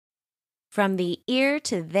From the Ear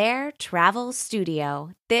to There Travel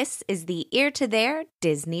Studio, this is the Ear to There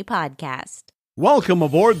Disney Podcast. Welcome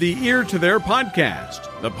aboard the Ear to There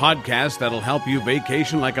Podcast, the podcast that'll help you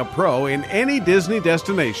vacation like a pro in any Disney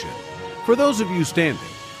destination. For those of you standing,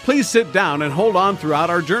 please sit down and hold on throughout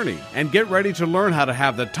our journey and get ready to learn how to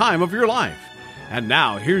have the time of your life. And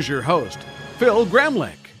now, here's your host, Phil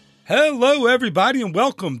Gramlich. Hello, everybody, and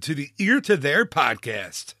welcome to the Ear to There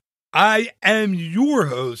Podcast. I am your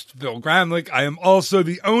host, Phil Gramlich. I am also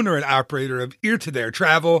the owner and operator of Ear to There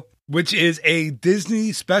Travel, which is a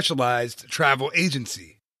Disney specialized travel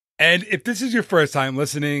agency. And if this is your first time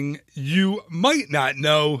listening, you might not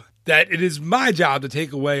know that it is my job to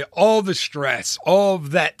take away all the stress, all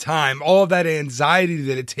of that time, all of that anxiety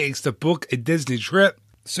that it takes to book a Disney trip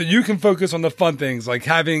so you can focus on the fun things like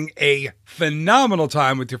having a phenomenal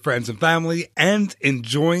time with your friends and family and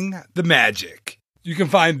enjoying the magic. You can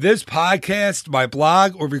find this podcast, my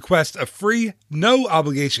blog, or request a free,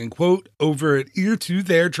 no-obligation quote over at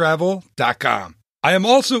ear2theretravel.com. I am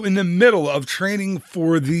also in the middle of training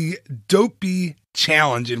for the Dopey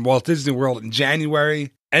Challenge in Walt Disney World in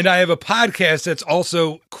January, and I have a podcast that's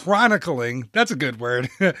also chronicling, that's a good word,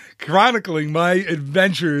 chronicling my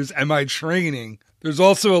adventures and my training. There's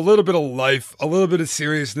also a little bit of life, a little bit of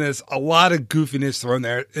seriousness, a lot of goofiness thrown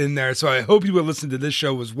in there, so I hope you will listen to this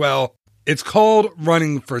show as well. It's called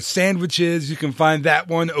Running for Sandwiches. You can find that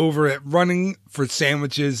one over at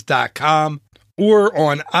runningforsandwiches.com or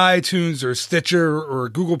on iTunes or Stitcher or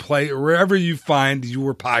Google Play or wherever you find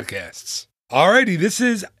your podcasts. Alrighty, this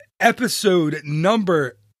is episode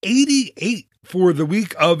number 88 for the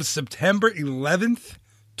week of September 11th,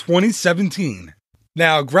 2017.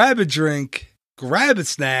 Now, grab a drink, grab a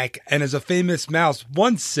snack, and as a famous mouse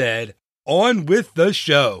once said, on with the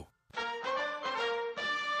show.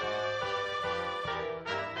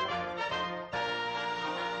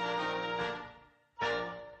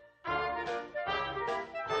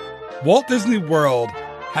 Walt Disney World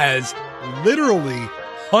has literally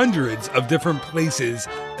hundreds of different places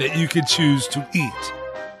that you could choose to eat,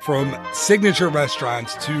 from signature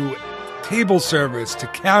restaurants to table service to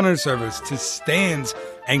counter service to stands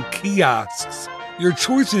and kiosks. Your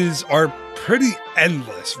choices are pretty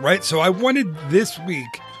endless, right? So I wanted this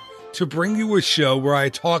week to bring you a show where I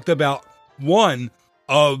talked about one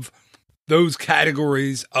of those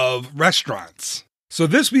categories of restaurants. So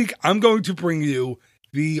this week I'm going to bring you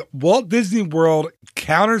the Walt Disney World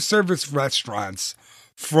counter service restaurants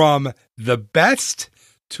from the best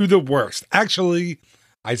to the worst. Actually,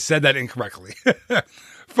 I said that incorrectly.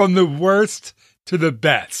 From the worst to the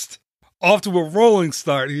best. Off to a rolling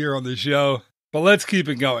start here on the show, but let's keep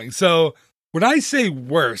it going. So when I say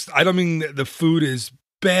worst, I don't mean the food is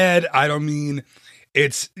bad. I don't mean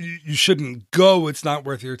you shouldn't go. It's not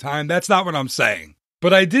worth your time. That's not what I'm saying.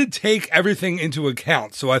 But I did take everything into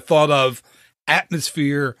account. So I thought of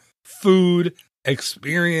atmosphere, food,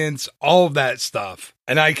 experience, all of that stuff.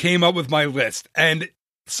 And I came up with my list. And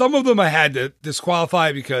some of them I had to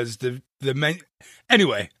disqualify because the menu.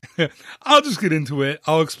 Anyway, I'll just get into it.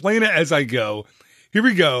 I'll explain it as I go. Here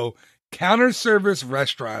we go. Counter service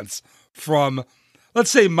restaurants from,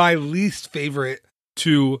 let's say, my least favorite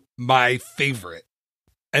to my favorite.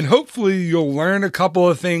 And hopefully you'll learn a couple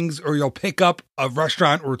of things, or you'll pick up a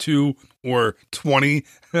restaurant or two or 20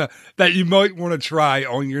 that you might want to try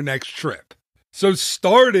on your next trip. So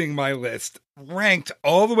starting my list, ranked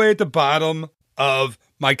all the way at the bottom of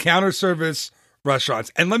my counter service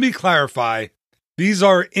restaurants. And let me clarify, these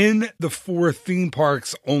are in the 4 theme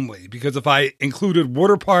parks only, because if I included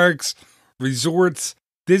water parks, resorts,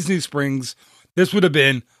 Disney Springs, this would have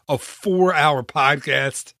been a 4-hour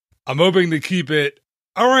podcast. I'm hoping to keep it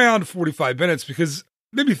around 45 minutes, because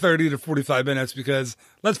maybe 30 to 45 minutes, because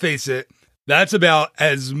let's face it, that's about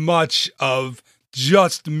as much of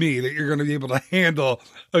just me that you're going to be able to handle.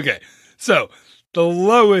 Okay, so the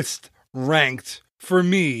lowest ranked for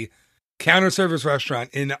me counter service restaurant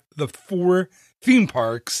in the 4 theme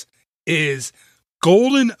parks is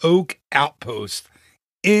Golden Oak Outpost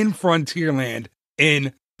in Frontierland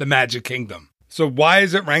in the Magic Kingdom. So why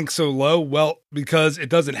is it ranked so low? Well, because it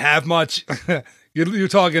doesn't have much. You're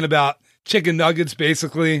talking about chicken nuggets,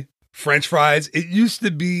 basically, French fries. It used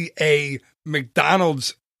to be a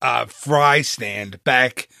McDonald's fry stand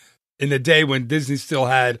back in the day when Disney still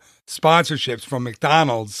had sponsorships from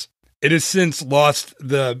McDonald's. It has since lost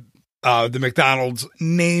the McDonald's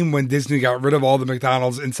name when Disney got rid of all the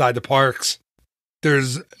McDonald's inside the parks.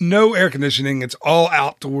 There's no air conditioning. It's all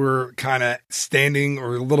outdoor kind of standing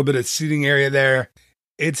or a little bit of seating area there.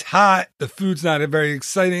 It's hot. The food's not very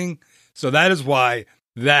exciting. So that is why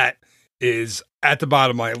that is at the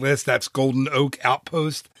bottom of my list. That's Golden Oak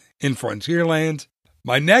Outpost in Frontierland.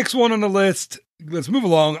 My next one on the list, let's move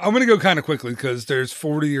along. I'm going to go kind of quickly because there's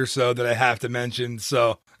 40 or so that I have to mention.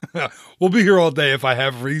 So we'll be here all day if I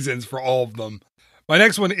have reasons for all of them. My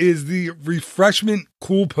next one is the Refreshment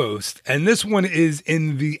Cool Post. And this one is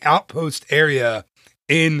in the Outpost area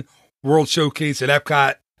in World Showcase at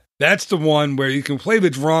Epcot. That's the one where you can play the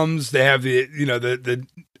drums. They have the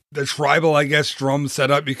tribal, I guess, drums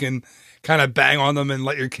set up. You can kind of bang on them and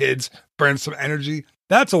let your kids burn some energy.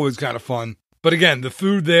 That's always kind of fun. But again, the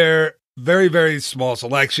food there, very, very small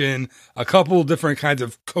selection. A couple different kinds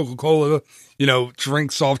of Coca-Cola,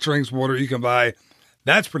 drinks, soft drinks, water you can buy.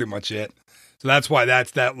 That's pretty much it. So that's why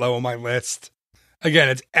that's that low on my list. Again,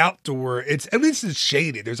 it's outdoor. At least it's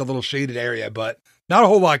shaded. There's a little shaded area, but not a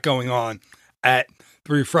whole lot going on at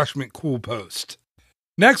the Refreshment Cool Post.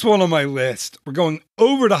 Next one on my list, we're going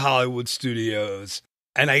over to Hollywood Studios.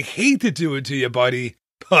 And I hate to do it to you, buddy,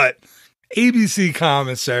 but ABC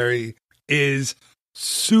Commissary is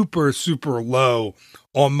super, super low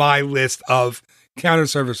on my list of counter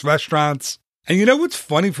service restaurants. And you know what's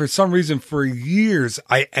funny? For some reason, for years,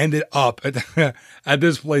 I ended up at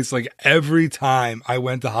this place like every time I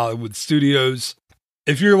went to Hollywood Studios.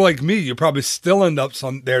 If you're like me, you probably still end up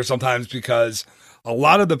there sometimes because a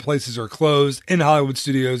lot of the places are closed in Hollywood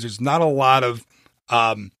Studios. There's not a lot of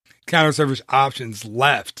counter service options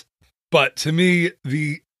left. But to me,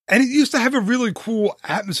 and it used to have a really cool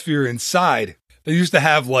atmosphere inside. They used to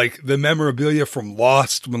have like the memorabilia from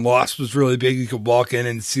Lost. When Lost was really big, you could walk in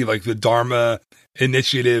and see like the Dharma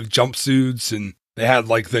Initiative jumpsuits, and they had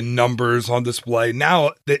like the numbers on display.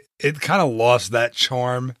 Now it kind of lost that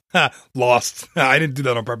charm. Lost. I didn't do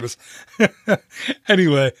that on purpose.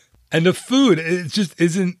 Anyway, and the food, it just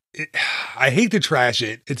isn't. I hate to trash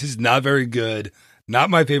it. It's just not very good. Not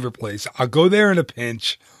my favorite place. I'll go there in a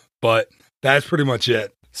pinch, but that's pretty much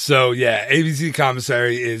it. So yeah, ABC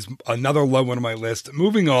Commissary is another low one on my list.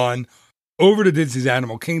 Moving on over to Disney's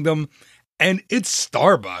Animal Kingdom, and it's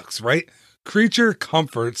Starbucks, right? Creature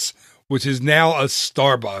Comforts, which is now a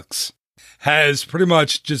Starbucks, has pretty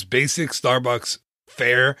much just basic Starbucks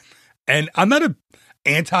fare. And I'm not an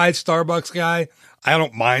anti-Starbucks guy. I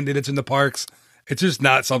don't mind that it's in the parks. It's just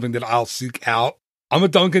not something that I'll seek out. I'm a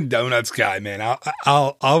Dunkin' Donuts guy, man.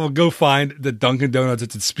 I'll go find the Dunkin' Donuts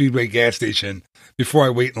at the Speedway gas station before I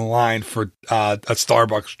wait in line for a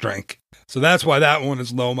Starbucks drink. So that's why that one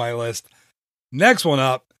is low on my list. Next one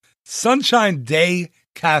up, Sunshine Day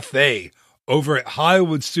Cafe over at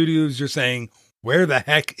Hollywood Studios. You're saying, where the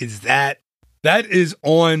heck is that? That is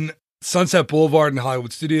on Sunset Boulevard in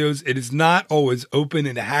Hollywood Studios. It is not always open.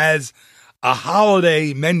 It has a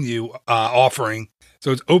holiday menu offering.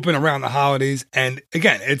 So it's open around the holidays. And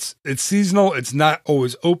again, it's seasonal. It's not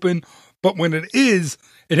always open. But when it is,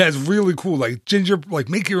 it has really cool, like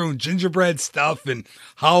make your own gingerbread stuff and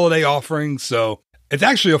holiday offerings. So it's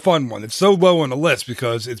actually a fun one. It's so low on the list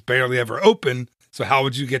because it's barely ever open. So how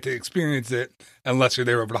would you get to experience it unless you're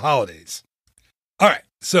there over the holidays? All right.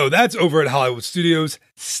 So that's over at Hollywood Studios.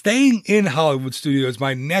 Staying in Hollywood Studios,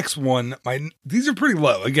 my next one, these are pretty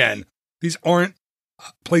low. Again, these aren't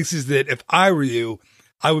places that if I were you,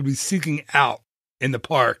 I would be seeking out in the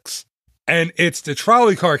parks. And it's the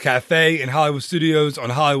Trolley Car Cafe in Hollywood Studios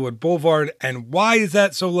on Hollywood Boulevard. And why is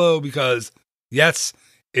that so low? Because yes,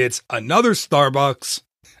 it's another Starbucks.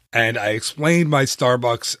 And I explained my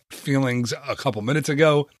Starbucks feelings a couple minutes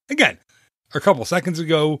ago. Again, a couple seconds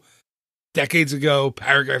ago, decades ago,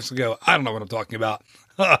 paragraphs ago. I don't know what I'm talking about.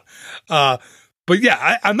 But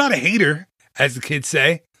yeah, I'm not a hater, as the kids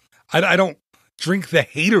say. I don't drink the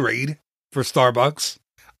haterade for Starbucks.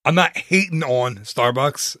 I'm not hating on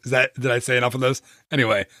Starbucks. Did I say enough of those?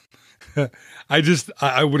 Anyway,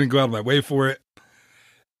 I wouldn't go out of my way for it.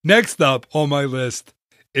 Next up on my list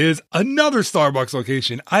is another Starbucks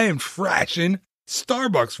location. I am trashing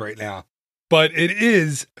Starbucks right now, but it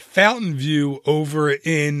is Fountain View over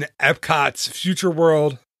in Epcot's Future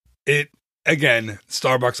World. Again,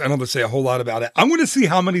 Starbucks. I don't have to say a whole lot about it. I'm going to see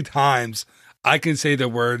how many times I can say the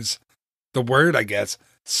word, I guess,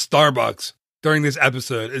 Starbucks during this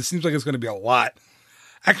episode. It seems like it's going to be a lot.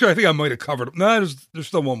 Actually, I think I might have covered. No, there's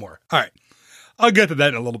still one more. All right. I'll get to that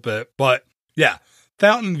in a little bit. But yeah,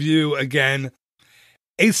 Fountain View, again,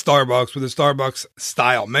 a Starbucks with a Starbucks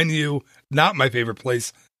style menu. Not my favorite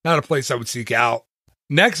place. Not a place I would seek out.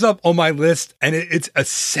 Next up on my list, and it's a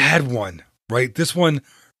sad one, right? This one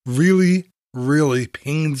really, really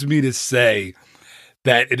pains me to say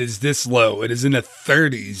that it is this low. It is in the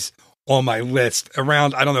 30s on my list,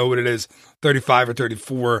 around, I don't know what it is, 35 or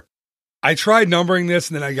 34. I tried numbering this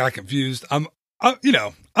and then I got confused. I'm not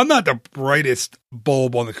the brightest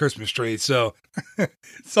bulb on the Christmas tree, so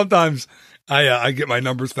sometimes I get my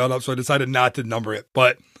numbers filled up, so I decided not to number it.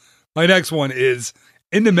 But my next one is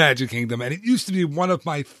in the Magic Kingdom, and it used to be one of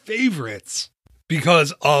my favorites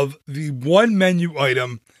because of the one menu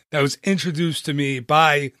item that was introduced to me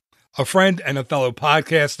by a friend and a fellow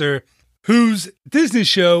podcaster whose Disney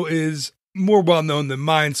show is more well-known than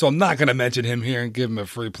mine, so I'm not going to mention him here and give him a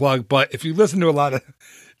free plug. But if you listen to a lot of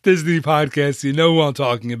Disney podcasts, you know who I'm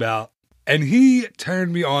talking about. And he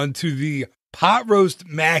turned me on to the pot roast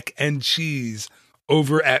mac and cheese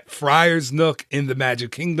over at Friar's Nook in the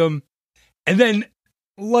Magic Kingdom. And then,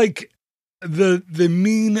 like the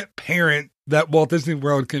mean parent that Walt Disney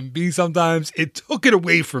World can be sometimes, it took it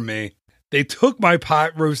away from me. They took my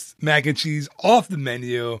pot roast mac and cheese off the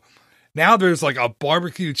menu. Now there's like a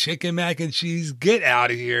barbecue chicken mac and cheese. Get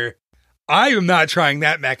out of here. I am not trying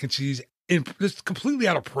that mac and cheese just completely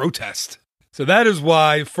out of protest. So that is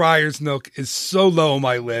why Friar's Nook is so low on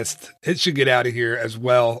my list. It should get out of here as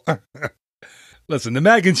well. Listen, the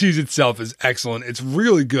mac and cheese itself is excellent. It's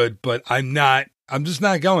really good, but I'm just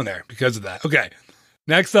not going there because of that. Okay.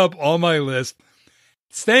 Next up on my list,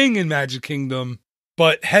 staying in Magic Kingdom,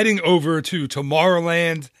 but heading over to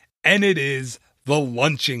Tomorrowland, and it is the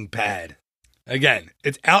lunching pad. Again,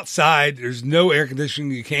 it's outside. There's no air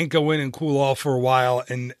conditioning. You can't go in and cool off for a while.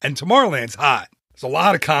 And Tomorrowland's hot. There's a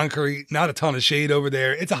lot of concrete, not a ton of shade over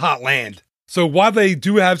there. It's a hot land. So while they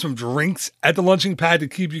do have some drinks at the lunching pad to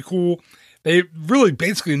keep you cool, they really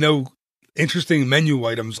basically no interesting menu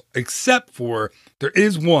items except for there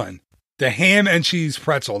is one, the ham and cheese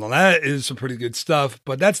pretzel. Now that is some pretty good stuff,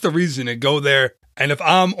 but that's the reason to go there. And if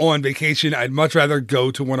I'm on vacation, I'd much rather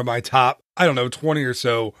go to one of my top, 20 or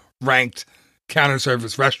so ranked counter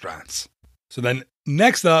service restaurants. So then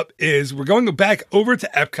next up is we're going back over to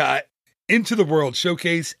Epcot into the World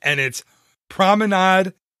Showcase, and it's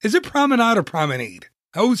Promenade. Is it Promenade or Promenade?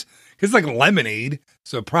 Because it's like lemonade,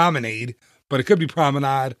 so Promenade, but it could be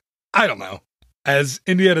Promenade. I don't know. As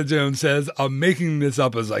Indiana Jones says, I'm making this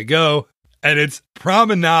up as I go. And it's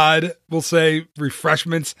Promenade, we'll say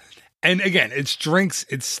refreshments. And again, it's drinks,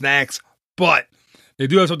 it's snacks, but they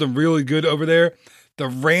do have something really good over there. The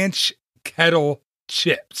ranch kettle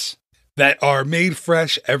chips that are made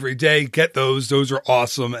fresh every day. Get those. Those are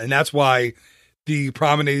awesome. And that's why the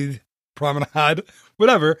Promenade,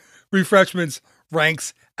 whatever, refreshments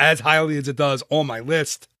ranks as highly as it does on my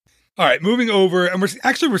list. All right, moving over. And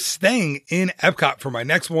we're staying in Epcot for my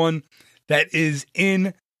next one. That is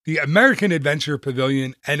in the American Adventure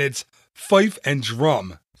Pavilion, and it's Fife and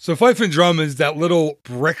Drum. So Fife and Drum is that little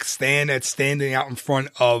brick stand that's standing out in front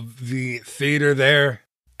of the theater there.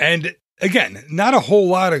 And again, not a whole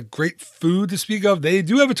lot of great food to speak of. They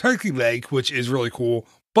do have a turkey leg, which is really cool.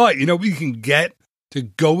 But you know what you can get to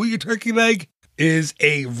go with your turkey leg is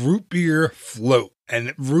a root beer float.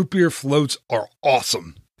 And root beer floats are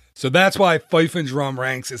awesome. So that's why Fife and Drum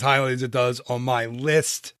ranks as highly as it does on my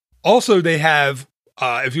list. Also, they have,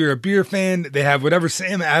 if you're a beer fan, they have whatever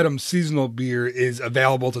Sam Adams seasonal beer is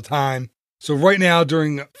available at the time. So right now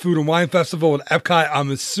during Food and Wine Festival at Epcot,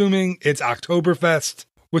 I'm assuming it's Oktoberfest,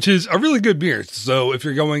 which is a really good beer. So if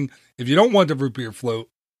you don't want the root beer float,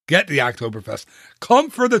 get the Oktoberfest.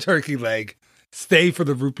 Come for the turkey leg, stay for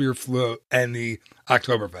the root beer float and the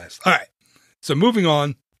Oktoberfest. All right. So moving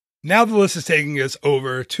on. Now the list is taking us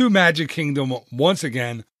over to Magic Kingdom once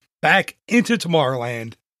again, back into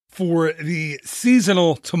Tomorrowland for the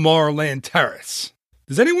seasonal Tomorrowland Terrace.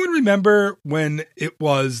 Does anyone remember when it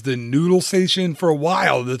was the noodle station? For a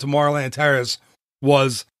while, the Tomorrowland Terrace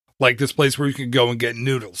was like this place where you could go and get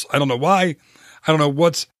noodles. I don't know why. I don't know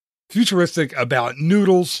what's futuristic about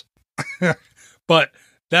noodles, but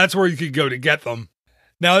that's where you could go to get them.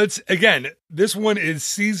 Now this one is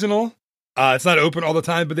seasonal. It's not open all the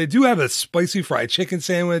time, but they do have a spicy fried chicken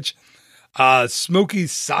sandwich, smoky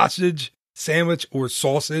sausage sandwich or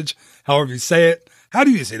sausage, however you say it. How do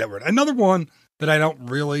you say that word? Another one that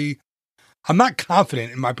I'm not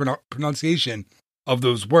confident in my pronunciation of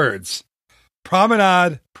those words.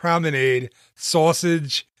 Promenade,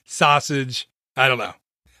 sausage, I don't know.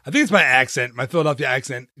 I think it's my accent. My Philadelphia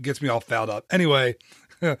accent gets me all fouled up. Anyway,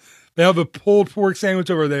 they have a pulled pork sandwich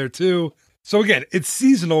over there too. So again, it's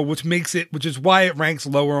seasonal, which is why it ranks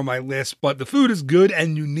lower on my list, but the food is good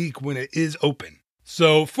and unique when it is open.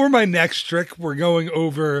 So for my next trick, we're going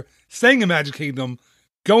over staying in Magic Kingdom,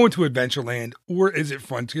 going to Adventureland, or is it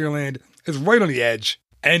Frontierland? It's right on the edge.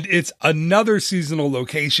 And it's another seasonal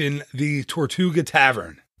location, the Tortuga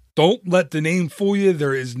Tavern. Don't let the name fool you.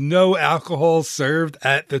 There is no alcohol served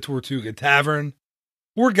at the Tortuga Tavern,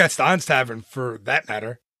 or Gaston's Tavern for that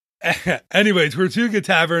matter. Anyway, Tortuga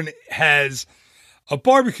Tavern has a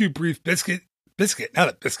barbecue beef brisket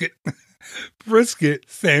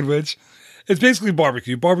sandwich. It's basically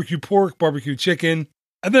barbecue pork, barbecue chicken,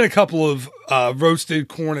 and then a couple of roasted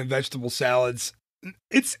corn and vegetable salads.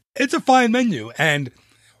 It's a fine menu, and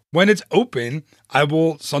when it's open, I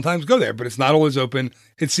will sometimes go there, but it's not always open.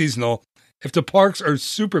 It's seasonal. If the parks are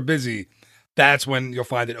super busy, that's when you'll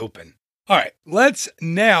find it open. All right, let's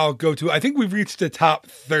now go to, I think we've reached the top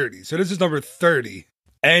 30. So this is number 30.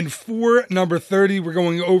 And for number 30, we're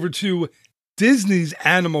going over to Disney's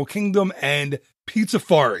Animal Kingdom and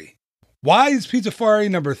Pizzafari. Why is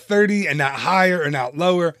Pizzafari number 30 and not higher or not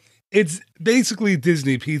lower? It's basically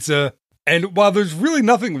Disney pizza. And while there's really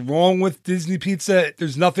nothing wrong with Disney pizza,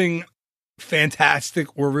 there's nothing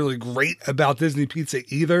fantastic or really great about Disney pizza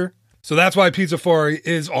either. So that's why Pizzafari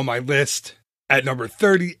is on my list at number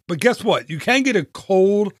 30. But guess what? You can get a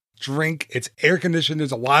cold drink. It's air conditioned.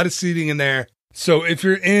 There's a lot of seating in there. So if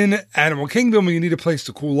you're in Animal Kingdom and you need a place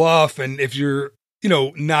to cool off, and if you're,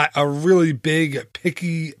 not a really big,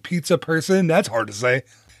 picky pizza person, that's hard to say,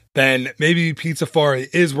 then maybe Pizzafari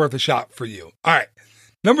is worth a shot for you. All right.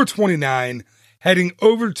 Number 29, heading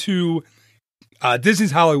over to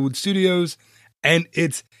Disney's Hollywood Studios, and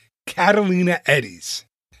it's Catalina Eddie's.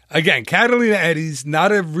 Again, Catalina Eddie's,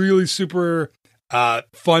 not a really super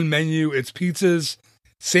fun menu. It's pizzas,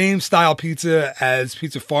 same style pizza as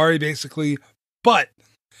Pizzafari, basically. But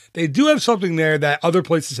they do have something there that other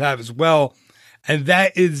places have as well, and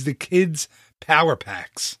that is the kids' power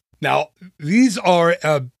packs. Now, these are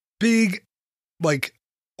a big,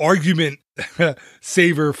 argument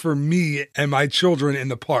saver for me and my children in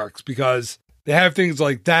the parks, because they have things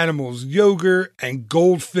like Danimals yogurt and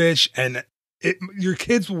goldfish, and your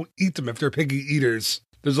kids will eat them if they're picky eaters.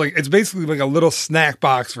 It's basically like a little snack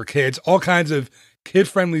box for kids, all kinds of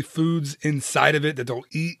kid-friendly foods inside of it that they'll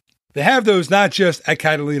eat. They have those not just at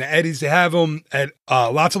Catalina Eddie's, they have them at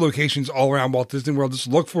lots of locations all around Walt Disney World. Just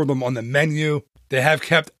look for them on the menu. They have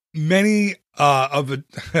kept many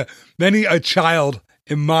a child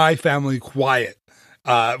in my family quiet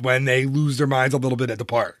when they lose their minds a little bit at the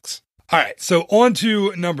parks. All right, so on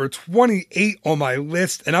to number 28 on my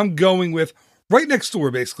list, and I'm going with right next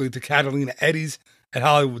door, basically, to Catalina Eddie's at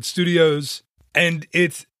Hollywood Studios, and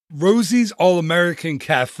it's Rosie's All-American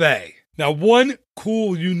Cafe. Now, one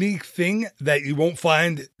cool, unique thing that you won't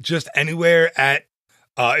find just anywhere at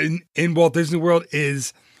in Walt Disney World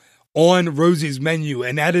is on Rosie's menu,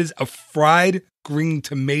 and that is a fried green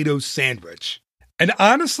tomato sandwich. And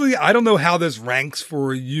honestly, I don't know how this ranks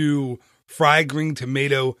for you fried green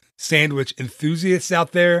tomato sandwich enthusiasts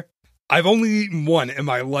out there. I've only eaten one in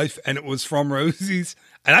my life, and it was from Rosie's,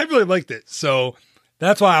 and I really liked it. So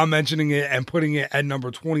that's why I'm mentioning it and putting it at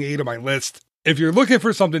number 28 on my list. If you're looking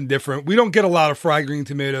for something different, we don't get a lot of fried green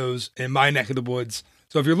tomatoes in my neck of the woods.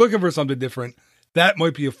 So if you're looking for something different, that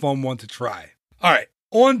might be a fun one to try. All right,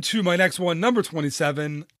 on to my next one, number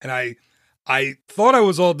 27. And I thought I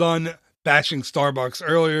was all done bashing Starbucks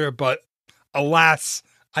earlier, but alas,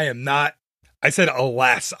 I am not. I said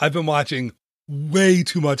alas. I've been watching way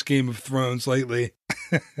too much Game of Thrones lately.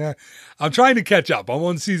 I'm trying to catch up. I'm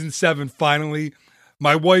on season 7 finally.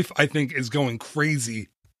 My wife, I think, is going crazy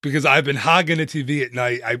because I've been hogging the TV at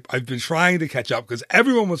night. I've been trying to catch up because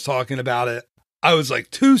everyone was talking about it. I was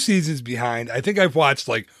 2 seasons behind. I think I've watched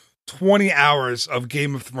 20 hours of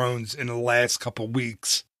Game of Thrones in the last couple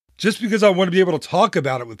weeks just because I want to be able to talk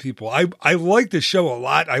about it with people. I like the show a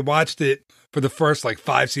lot. I watched it for the first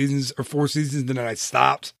 5 seasons or 4 seasons, and then I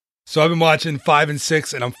stopped. So I've been watching 5 and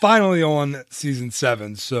 6, and I'm finally on season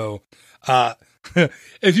 7. So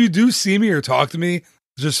if you do see me or talk to me,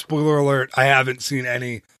 just spoiler alert, I haven't seen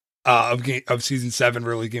any of season 7,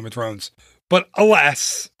 really, Game of Thrones. But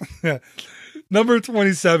alas, number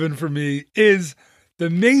 27 for me is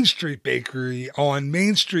the Main Street Bakery on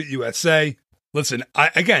Main Street, USA. Listen,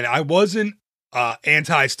 I wasn't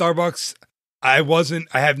anti-Starbucks. I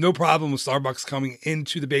have no problem with Starbucks coming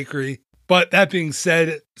into the bakery. But that being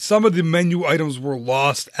said, some of the menu items were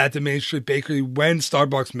lost at the Main Street Bakery when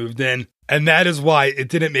Starbucks moved in. And that is why it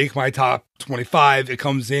didn't make my top 25. It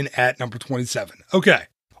comes in at number 27. Okay,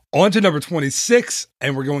 on to number 26.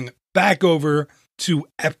 And we're going back over to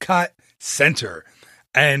Epcot Center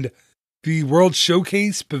and the World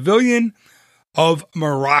Showcase Pavilion of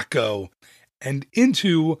Morocco and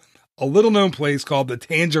into a little known place called the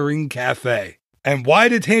Tangerine Cafe. And why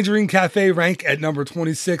did Tangerine Cafe rank at number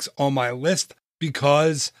 26 on my list?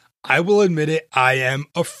 Because I will admit it, I am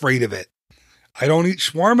afraid of it. I don't eat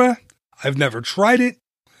shawarma. I've never tried it.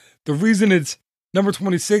 The reason it's number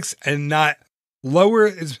 26 and not lower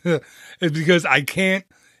is because I can't,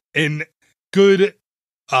 in good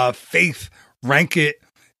faith, rank it,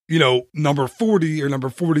 number 40 or number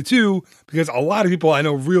 42, because a lot of people I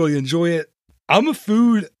know really enjoy it. I'm a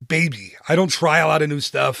food baby. I don't try a lot of new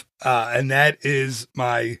stuff, and that is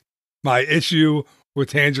my issue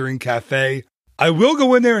with Tangerine Cafe. I will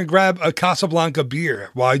go in there and grab a Casablanca beer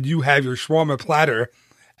while you have your shawarma platter,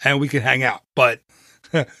 and we can hang out. But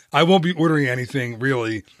I won't be ordering anything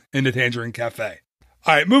really in the Tangerine Cafe.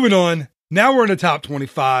 All right, moving on. Now we're in the top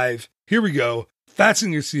 25. Here we go.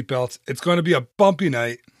 Fasten your seatbelts. It's going to be a bumpy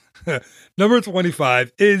night. Number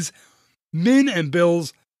 25 is Min and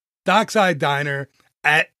Bill's Dockside Diner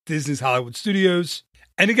at Disney's Hollywood Studios.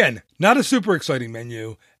 And again, not a super exciting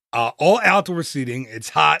menu. All outdoor seating. It's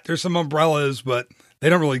hot. There's some umbrellas, but they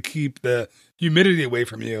don't really keep the humidity away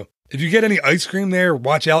from you. If you get any ice cream there,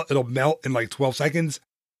 watch out. It'll melt in like 12 seconds.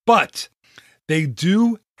 But they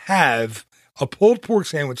do have a pulled pork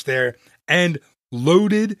sandwich there and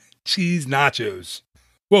loaded cheese nachos.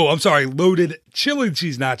 Whoa, I'm sorry. Loaded chili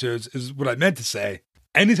cheese nachos is what I meant to say.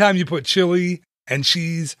 Anytime you put chili and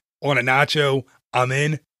cheese on a nacho, I'm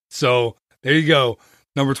in. So there you go.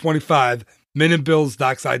 Number 25, Min and Bill's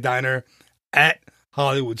Dockside Diner at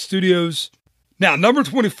Hollywood Studios. Now, number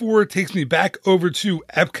 24 takes me back over to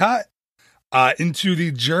Epcot, into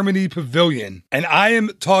the Germany Pavilion. And I am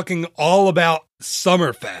talking all about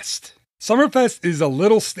Summerfest. Summerfest is a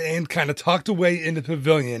little stand kind of tucked away in the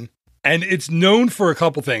pavilion. And it's known for a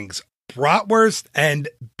couple things, bratwurst and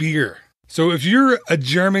beer. So if you're a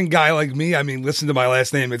German guy like me, I mean, listen to my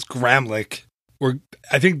last name, it's Gramlich. Or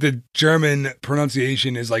I think the German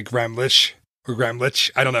pronunciation is like Gramlich or Gramlich.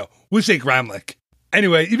 I don't know. We say Gramlich.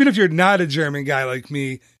 Anyway, even if you're not a German guy like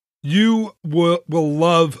me, you will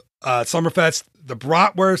love Summerfest. The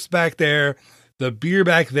bratwurst back there, the beer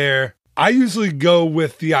back there. I usually go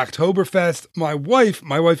with the Oktoberfest. My wife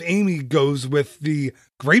Amy goes with the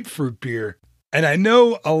grapefruit beer. And I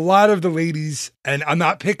know a lot of the ladies, and I'm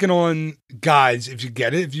not picking on guys if you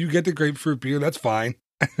get it. If you get the grapefruit beer, that's fine.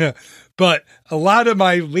 But a lot of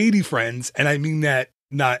my lady friends, and I mean that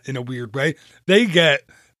not in a weird way, they get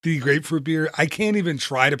the grapefruit beer. I can't even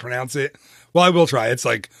try to pronounce it. Well, I will try. It's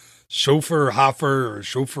like Schofer Hofer or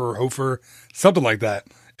Schofer Hofer, something like that.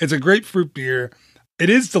 It's a grapefruit beer. It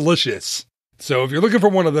is delicious. So if you're looking for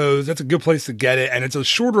one of those, that's a good place to get it. And it's a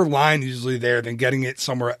shorter line usually there than getting it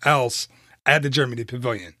somewhere else at the Germany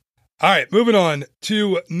Pavilion. All right, moving on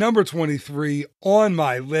to number 23 on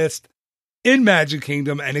my list, in Magic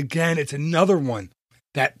Kingdom. And again, it's another one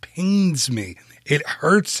that pains me. It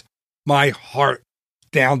hurts my heart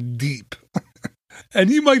down deep. And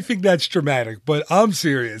you might think that's dramatic, but I'm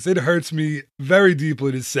serious. It hurts me very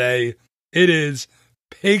deeply to say it is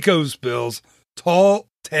Pecos Bill's Tall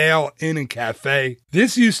Tale Inn and Cafe.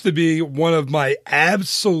 This used to be one of my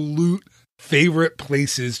absolute favorite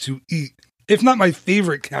places to eat, if not my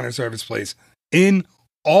favorite counter service place in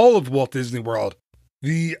all of Walt Disney World.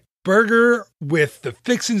 The burger with the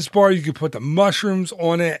fixins bar, you could put the mushrooms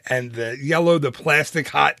on it, and the plastic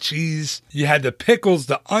hot cheese. You had the pickles,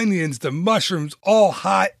 the onions, the mushrooms, all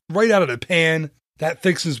hot right out of the pan. That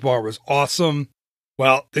fixins bar was awesome.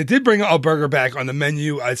 Well, they did bring a burger back on the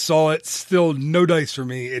menu. I saw it. Still no dice for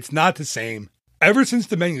me. It's not the same. Ever since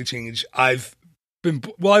the menu change, I've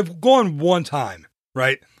gone one time,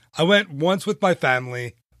 right? I went once with my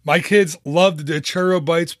family. My kids loved the churro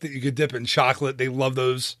bites that you could dip in chocolate. They love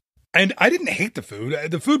those. And I didn't hate the food.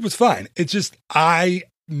 The food was fine. It's just I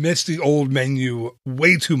missed the old menu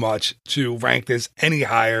way too much to rank this any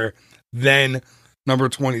higher than number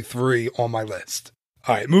 23 on my list.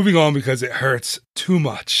 All right, moving on because it hurts too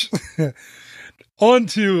much. On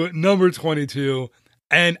to number 22.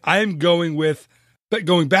 And I'm going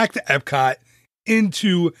back to Epcot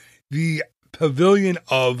into the Pavilion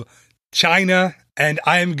of China. And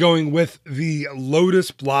I am going with the Lotus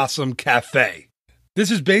Blossom Cafe. This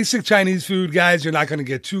is basic Chinese food, guys. You're not going to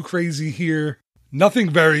get too crazy here. Nothing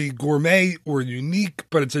very gourmet or unique,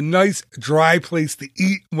 but it's a nice dry place to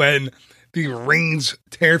eat when the rains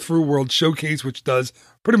tear through World Showcase, which does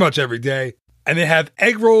pretty much every day. And they have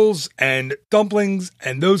egg rolls and dumplings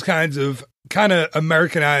and those kinds of kind of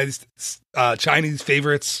Americanized Chinese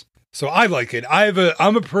favorites. So I like it.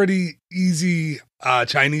 I'm a pretty easy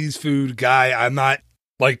Chinese food guy. I'm not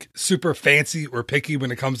like super fancy or picky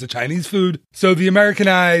when it comes to Chinese food. So the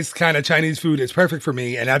Americanized kind of Chinese food is perfect for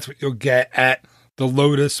me. And that's what you'll get at the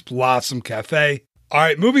Lotus Blossom Cafe. All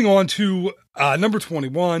right, moving on to number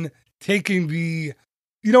 21, taking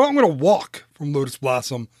I'm going to walk from Lotus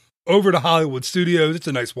Blossom over to Hollywood Studios. It's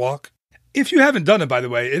a nice walk. If you haven't done it, by the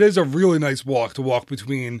way, it is a really nice walk to walk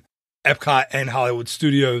between Epcot and Hollywood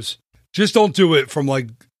Studios. Just don't do it from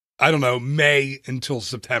May until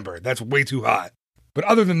September. That's way too hot. But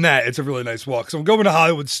other than that, it's a really nice walk. So I'm going to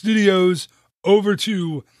Hollywood Studios over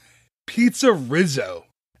to Pizza Rizzo.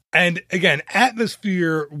 And again,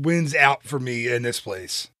 atmosphere wins out for me in this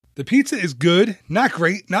place. The pizza is good, not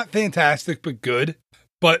great, not fantastic, but good.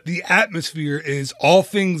 But the atmosphere is all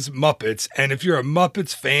things Muppets. And if you're a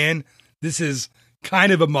Muppets fan, this is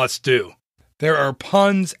kind of a must-do. There are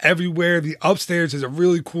puns everywhere. The upstairs is a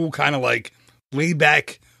really cool kind of like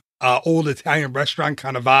laid-back, old Italian restaurant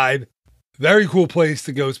kind of vibe. Very cool place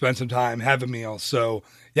to go spend some time, have a meal. So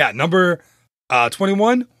yeah, number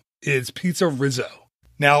 21 is Pizza Rizzo.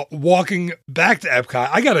 Now, walking back to Epcot,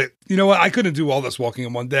 I couldn't do all this walking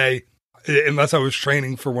in one day unless I was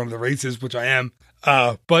training for one of the races, which I am.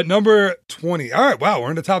 But number 20, all right, wow,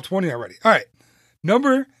 we're in the top 20 already. All right,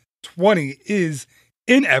 number 20 is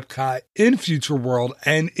in Epcot, in Future World,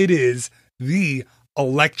 and it is the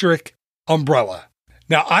electric umbrella.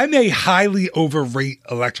 Now, I may highly overrate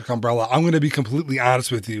electric umbrella. I'm going to be completely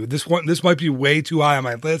honest with you. This might be way too high on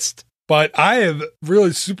my list. But I have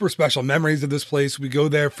really super special memories of this place. We go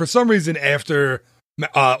there for some reason after,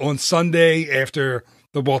 on Sunday, after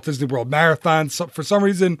the Walt Disney World Marathon. So for some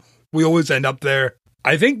reason, we always end up there.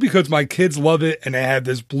 I think because my kids love it and they have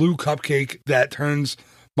this blue cupcake that turns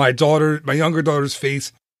my younger daughter's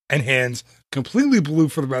face and hands completely blue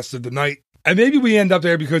for the rest of the night. And maybe we end up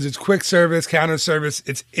there because it's quick service, counter service.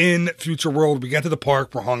 It's in Future World. We get to the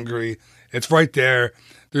park. We're hungry. It's right there.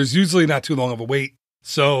 There's usually not too long of a wait.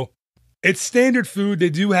 So it's standard food.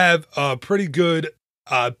 They do have a pretty good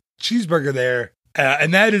cheeseburger there.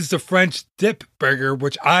 And that is the French dip burger,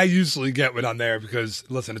 which I usually get when I'm there because,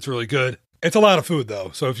 listen, it's really good. It's a lot of food,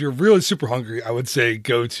 though. So if you're really super hungry, I would say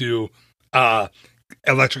go to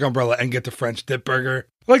Electric Umbrella and get the French dip burger.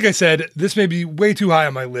 Like I said, this may be way too high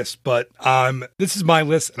on my list, but this is my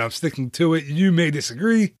list and I'm sticking to it. You may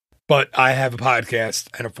disagree, but I have a podcast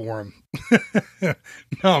and a forum. No,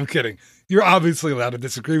 I'm kidding. You're obviously allowed to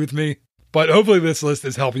disagree with me. But hopefully this list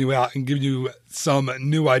is helping you out and giving you some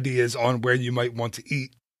new ideas on where you might want to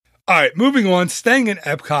eat. All right, moving on, staying in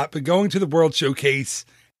Epcot, but going to the World Showcase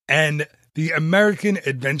and the American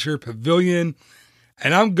Adventure Pavilion.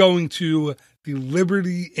 And I'm going to the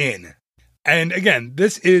Liberty Inn. And again,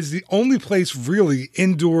 this is the only place really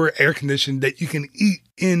indoor air conditioned that you can eat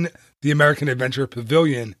in the American Adventure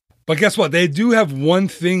Pavilion. But guess what? They do have one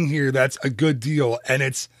thing here that's a good deal, and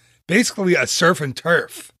it's basically a surf and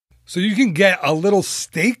turf. So you can get a little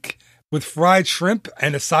steak with fried shrimp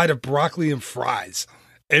and a side of broccoli and fries.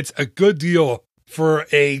 It's a good deal for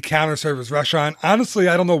a counter service restaurant. Honestly,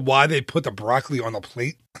 I don't know why they put the broccoli on the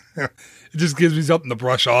plate. It just gives me something to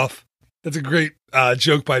brush off. That's a great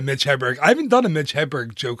joke by Mitch Hedberg. I haven't done a Mitch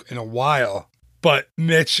Hedberg joke in a while, but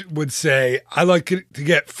Mitch would say, I like to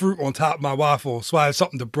get fruit on top of my waffle, so I have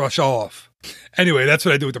something to brush off. Anyway, that's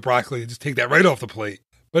what I do with the broccoli. Just take that right off the plate.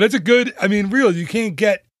 But it's a good, really, you can't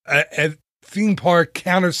get a theme park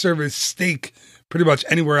counter service steak pretty much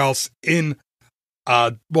anywhere else in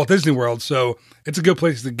Walt Disney World, so it's a good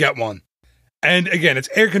place to get one. And again, it's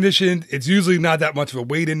air conditioned. It's usually not that much of a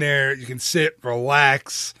wait in there. You can sit,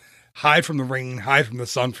 relax, hide from the rain, hide from the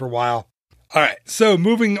sun for a while. All right, so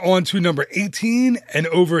moving on to number 18 and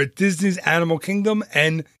over at Disney's Animal Kingdom,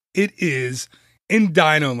 and it is in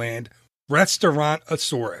Dinoland,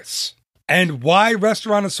 Restaurantosaurus. And why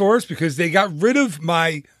Restaurantosaurus? Because they got rid of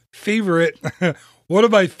my favorite, one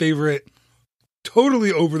of my favorite,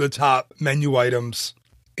 totally over-the-top menu items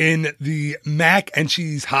in the mac and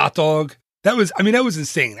cheese hot dog. That was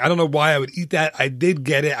insane. I don't know why I would eat that. I did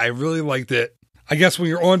get it. I really liked it. I guess when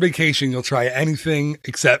you're on vacation, you'll try anything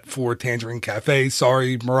except for Tangerine Cafe.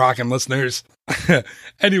 Sorry, Moroccan listeners.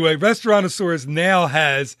 Anyway, Restaurantosaurus now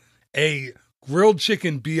has a grilled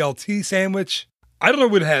chicken BLT sandwich. I don't know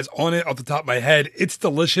what it has on it off the top of my head. It's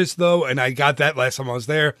delicious, though, and I got that last time I was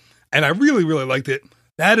there, and I really, really liked it.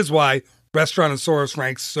 That is why Restaurantosaurus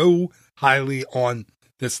ranks so highly on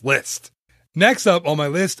this list. Next up on my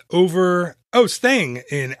list staying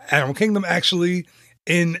in Animal Kingdom, actually,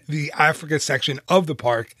 in the Africa section of the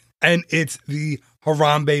park, and it's the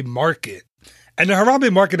Harambe Market. And the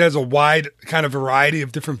Harambe Market has a wide kind of variety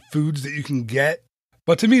of different foods that you can get.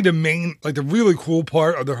 But to me, the main, the really cool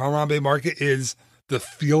part of the Harambe Market is the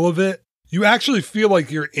feel of it. You actually feel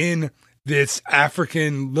like you're in this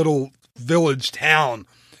African little village town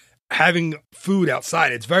having food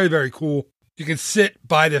outside. It's very, very cool. You can sit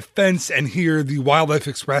by the fence and hear the Wildlife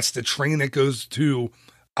Express, the train that goes to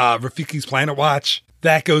Rafiki's Planet Watch.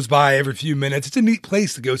 That goes by every few minutes. It's a neat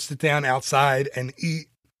place to go sit down outside and eat.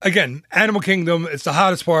 Again, Animal Kingdom, it's the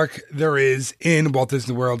hottest park there is in Walt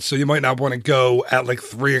Disney World, so you might not want to go at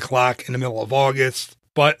 3 o'clock in the middle of August.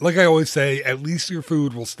 But like I always say, at least your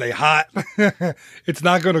food will stay hot. It's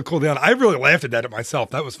not going to cool down. I really laughed at that myself.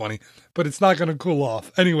 That was funny. But it's not going to cool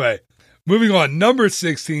off. Anyway, Moving on, number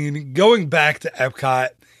 16, going back to Epcot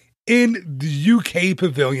in the UK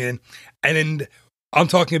Pavilion. I'm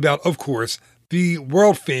talking about, of course, the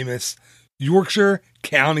world famous Yorkshire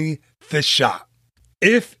County Fish Shop.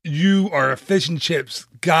 If you are a fish and chips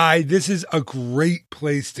guy, this is a great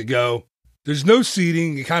place to go. There's no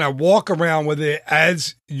seating. You kind of walk around with it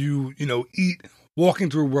as you eat,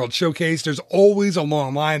 walking through World Showcase. There's always a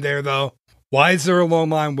long line there, though. Why is there a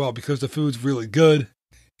long line? Well, because the food's really good.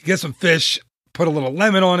 You get some fish, put a little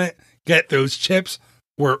lemon on it, get those chips,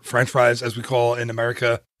 or French fries, as we call it in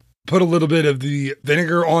America. Put a little bit of the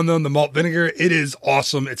vinegar on them, the malt vinegar. It is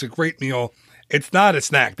awesome. It's a great meal. It's not a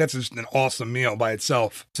snack. That's just an awesome meal by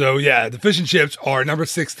itself. So yeah, the fish and chips are number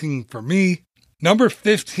 16 for me. Number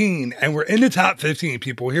 15, and we're in the top 15,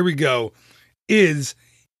 people. Here we go, is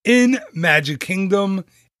in Magic Kingdom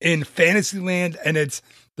in Fantasyland, and it's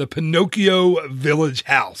the Pinocchio Village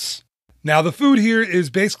House. Now, the food here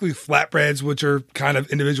is basically flatbreads, which are kind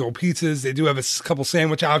of individual pizzas. They do have a couple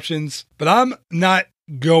sandwich options, but I'm not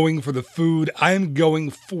going for the food. I'm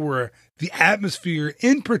going for the atmosphere,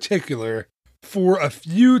 in particular for a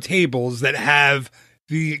few tables that have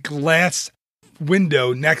the glass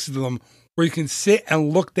window next to them where you can sit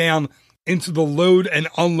and look down into the load and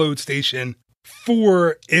unload station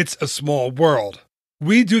for It's a Small World.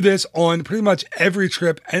 We do this on pretty much every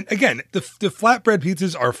trip. And again, the flatbread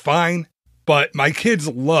pizzas are fine, but my kids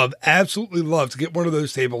absolutely love to get one of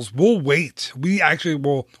those tables. We'll wait. We actually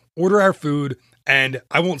will order our food, and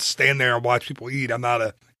I won't stand there and watch people eat. I'm not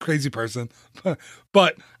a crazy person,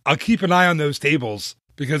 but I'll keep an eye on those tables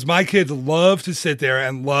because my kids love to sit there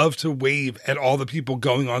and love to wave at all the people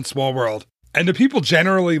going on Small World. And the people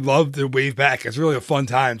generally love to wave back. It's really a fun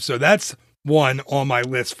time. So that's one on my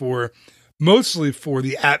list for mostly for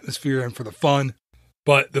the atmosphere and for the fun,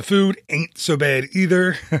 but the food ain't so bad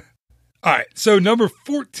either. All right. So number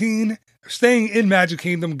 14, staying in Magic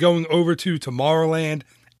Kingdom, going over to Tomorrowland,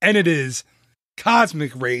 and it is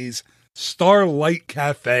Cosmic Rays Starlight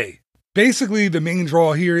Cafe. Basically, the main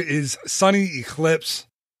draw here is Sunny Eclipse.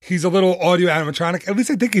 He's a little audio animatronic. At least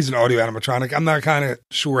I think he's an audio animatronic. I'm not kind of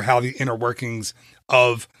sure how the inner workings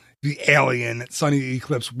of the alien Sunny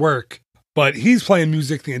Eclipse work, but he's playing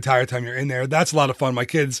music the entire time you're in there. That's a lot of fun. My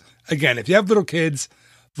kids, again, if you have little kids,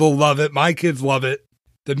 they'll love it. My kids love it.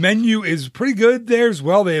 The menu is pretty good there as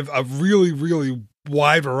well. They have a really, really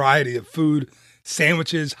wide variety of food,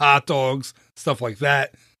 sandwiches, hot dogs, stuff like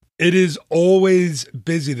that. It is always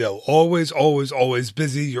busy though. Always, always, always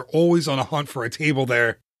busy. You're always on a hunt for a table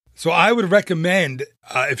there. So I would recommend,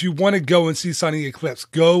 if you want to go and see Sunny Eclipse,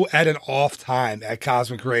 go at an off time at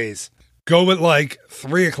Cosmic Rays. Go at like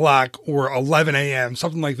 3 o'clock or 11 a.m.,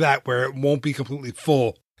 something like that, where it won't be completely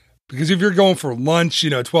full. Because if you're going for lunch,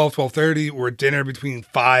 12:30, or dinner between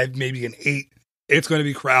 5, maybe and 8, it's going to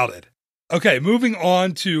be crowded. Okay, moving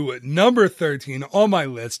on to number 13 on my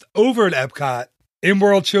list, over at Epcot, in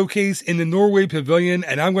World Showcase in the Norway Pavilion,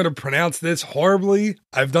 and I'm going to pronounce this horribly.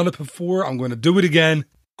 I've done it before. I'm going to do it again.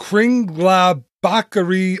 Kringla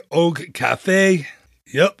Bakeri Og Cafe.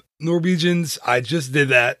 Yep, Norwegians, I just did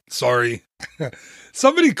that. Sorry.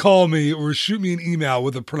 Somebody call me or shoot me an email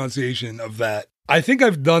with a pronunciation of that. I think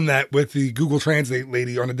I've done that with the Google Translate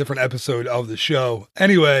lady on a different episode of the show.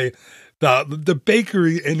 Anyway, the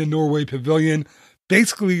bakery in the Norway Pavilion,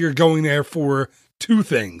 basically you're going there for two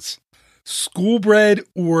things. School bread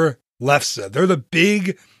or lefse. They're the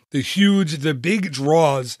big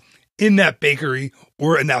draws in that bakery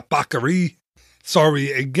or in that bakeri.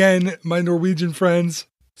 Sorry again, my Norwegian friends.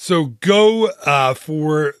 So go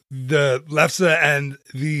for the lefse and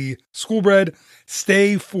the school bread.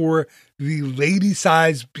 Stay for the lady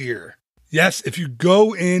size beer. Yes, if you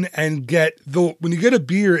go in and when you get a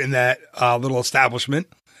beer in that little establishment,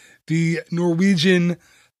 the Norwegian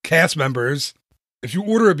cast members, if you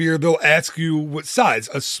order a beer, they'll ask you what size,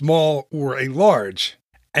 a small or a large.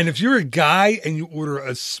 And if you're a guy and you order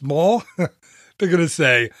a small, they're going to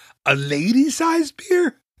say, a lady-sized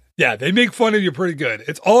beer? Yeah, they make fun of you pretty good.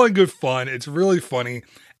 It's all in good fun. It's really funny.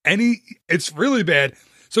 It's really bad.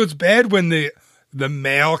 So it's bad when the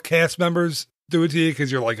male cast members do it to you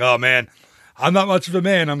because you're like, oh man, I'm not much of a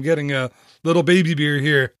man. I'm getting a little baby beer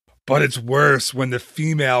here. But it's worse when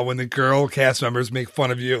the girl cast members make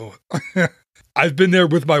fun of you. I've been there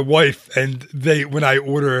with my wife, and when I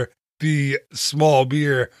order the small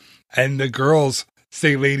beer and the girls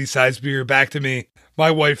say lady-sized beer back to me,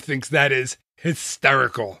 my wife thinks that is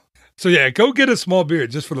hysterical. So yeah, go get a small beer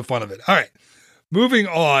just for the fun of it. All right, moving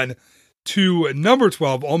on to number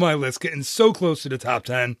 12 on my list, getting so close to the top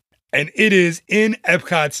 10, and it is in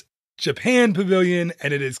Epcot's Japan Pavilion,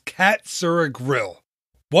 and it is Katsura Grill.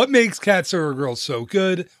 What makes Katsura Grill so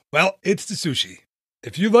good? Well, it's the sushi.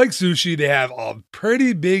 If you like sushi, they have a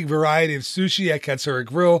pretty big variety of sushi at Katsura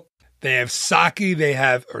Grill. They have sake,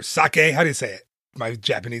 or sake, how do you say it? My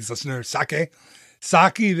Japanese listener, sake.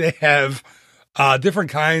 Sake, they have different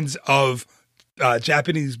kinds of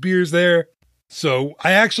Japanese beers there. So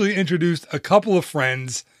I actually introduced a couple of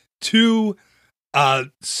friends to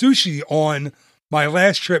sushi on my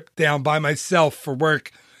last trip down by myself for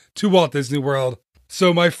work to Walt Disney World.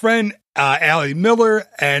 So my friend Allie Miller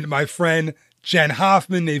and my friend Jen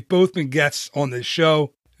Hoffman, they've both been guests on this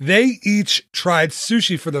show. They each tried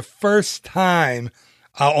sushi for the first time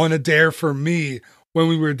on a dare for me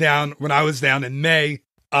when I was down in May.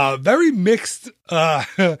 Very mixed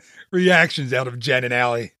reactions out of Jen and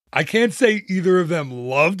Allie. I can't say either of them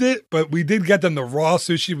loved it, but we did get them the raw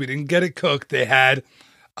sushi. We didn't get it cooked. They had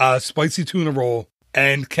spicy tuna roll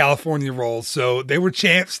and California rolls. So they were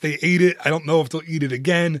champs. They ate it. I don't know if they'll eat it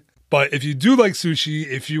again. But if you do like sushi,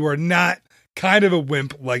 if you are not kind of a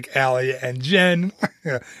wimp like Allie and Jen,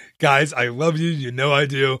 guys, I love you. You know I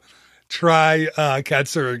do. Try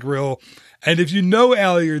Katsura Grill. And if you know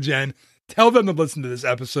Allie or Jen, tell them to listen to this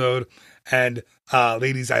episode. And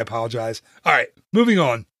ladies, I apologize. All right, moving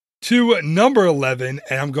on to number 11.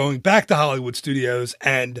 And I'm going back to Hollywood Studios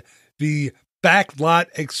and the Backlot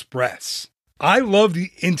Express. I love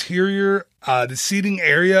the interior, the seating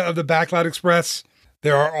area of the Backlot Express.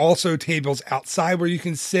 There are also tables outside where you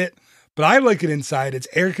can sit, but I like it inside. It's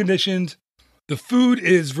air conditioned. The food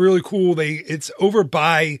is really cool. It's over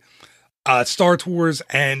by Star Tours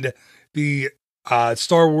and the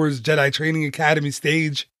Star Wars Jedi Training Academy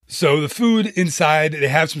stage. So the food inside, they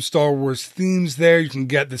have some Star Wars themes there. You can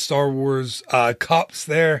get the Star Wars cups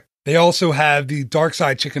there. They also have the Dark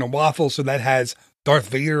Side Chicken and Waffles, so that has Darth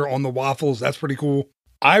Vader on the waffles. That's pretty cool.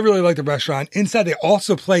 I really like the restaurant. Inside, they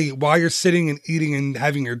also play, while you're sitting and eating and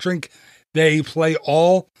having your drink, they play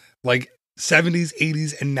all like 70s,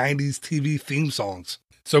 80s, and 90s TV theme songs.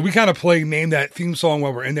 So we kind of name that theme song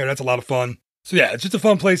while we're in there. That's a lot of fun. So yeah, it's just a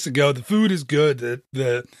fun place to go. The food is good.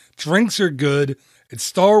 The drinks are good. It's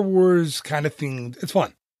Star Wars kind of themed. It's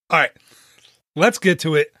fun. All right, let's get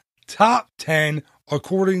to it. Top 10,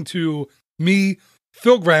 according to me,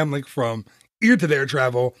 Phil Gramlich from Ear to There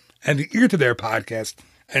Travel and the Ear to There podcast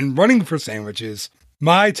and Running for Sandwiches.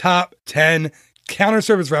 My top 10 counter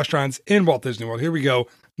service restaurants in Walt Disney World. Here we go.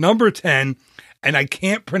 Number 10, and I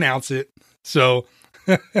can't pronounce it. So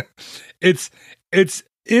it's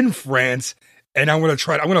in France, and I'm going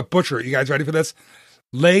to butcher it. You guys ready for this?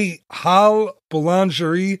 Les Halles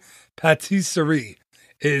Boulangerie Pâtisserie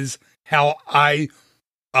is how I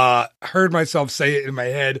heard myself say it in my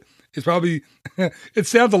head. It's probably, it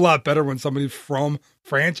sounds a lot better when somebody from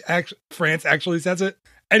France actually says it.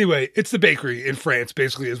 Anyway, it's the bakery in France,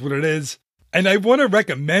 basically, is what it is. And I want to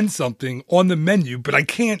recommend something on the menu, but I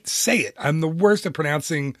can't say it. I'm the worst at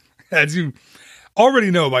pronouncing, as you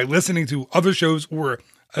already know by listening to other shows or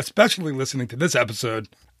especially listening to this episode.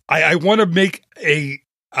 I want to make a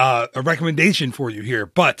recommendation for you here,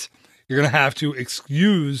 but you're going to have to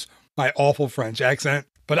excuse my awful French accent.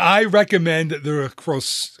 But I recommend the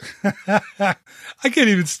I can't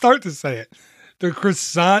even start to say it. The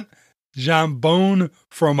croissant jambon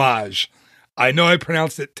fromage. I know I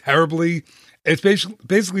pronounced it terribly. It's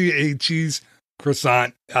basically a cheese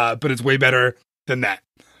croissant, but it's way better than that.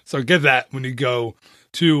 So get that when you go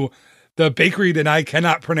to the bakery that I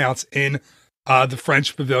cannot pronounce in the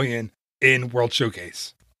French Pavilion in World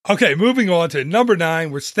Showcase. Okay, moving on to number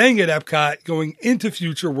 9. We're staying at Epcot, going into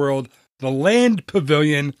Future World, the Land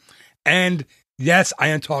Pavilion, and yes, I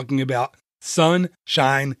am talking about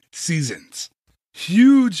Sunshine Seasons.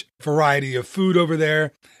 Huge variety of food over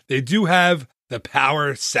there. They do have the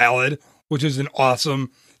Power Salad, which is an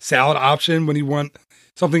awesome salad option when you want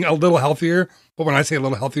something a little healthier. But when I say a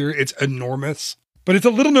little healthier, it's enormous. But it's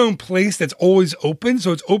a little known place that's always open.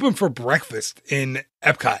 So it's open for breakfast in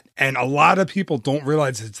Epcot. And a lot of people don't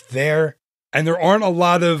realize it's there. And there aren't a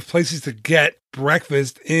lot of places to get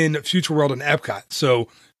breakfast in Future World and Epcot. So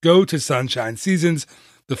go to Sunshine Seasons.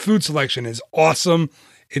 The food selection is awesome.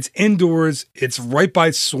 It's indoors. It's right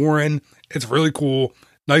by Soarin'. It's really cool.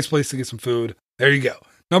 Nice place to get some food. There you go.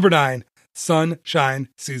 Number 9, Sunshine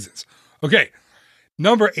Seasons. Okay.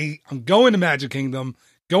 Number 8, I'm going to Magic Kingdom,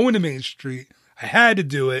 going to Main Street. I had to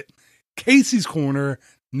do it. Casey's Corner,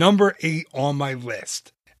 number 8 on my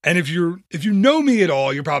list. And if you know me at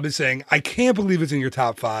all, you're probably saying, I can't believe it's in your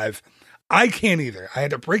top 5. I can't either. I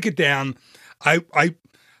had to break it down. I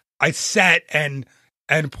sat and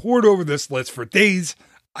poured over this list for days.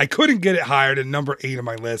 I couldn't get it higher than number 8 on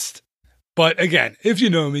my list. But again, if you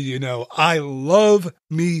know me, you know I love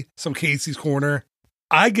me some Casey's Corner.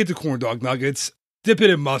 I get the corn dog nuggets, dip it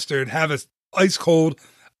in mustard, have a ice cold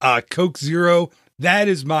Coke Zero. That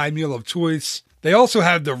is my meal of choice. They also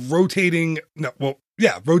have the rotational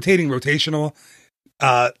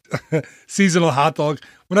seasonal hot dog.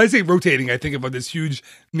 When I say rotating, I think about this huge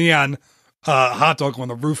neon hot dog on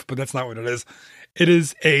the roof, but that's not what it is. It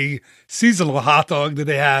is a seasonal hot dog that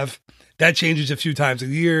they have. That changes a few times a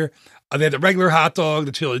year. They have the regular hot dog,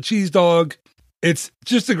 the chili cheese dog. It's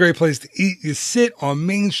just a great place to eat. You sit on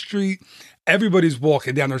Main Street. Everybody's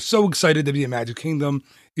walking down. They're so excited to be in Magic Kingdom.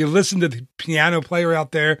 You listen to the piano player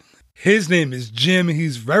out there. His name is Jim.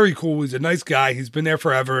 He's very cool. He's a nice guy. He's been there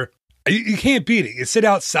forever. You can't beat it. You sit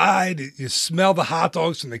outside. You smell the hot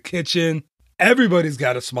dogs from the kitchen. Everybody's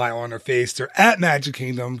got a smile on their face. They're at Magic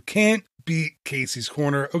Kingdom. Can't beat Casey's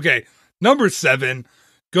Corner. Okay, number 7,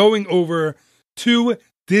 going over to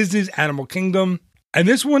Disney's Animal Kingdom. And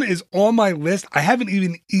this one is on my list. I haven't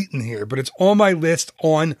even eaten here, but it's on my list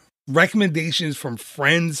on recommendations from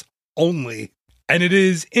friends only. And it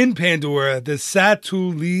is in Pandora, the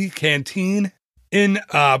Satuli Canteen in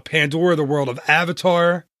Pandora, the world of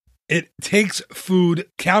Avatar. It takes food,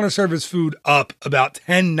 counter service food, up about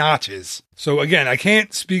 10 notches. So again, I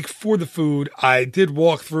can't speak for the food. I did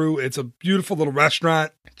walk through. It's a beautiful little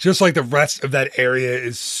restaurant. Just like the rest of that area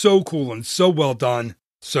is so cool and so well done.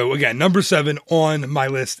 So again, number 7 on my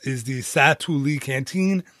list is the Satuli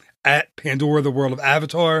Canteen at Pandora, the world of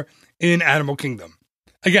Avatar in Animal Kingdom.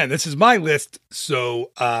 Again, this is my list.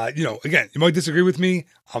 So, again, you might disagree with me.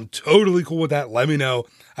 I'm totally cool with that. Let me know.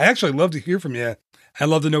 I actually love to hear from you. I'd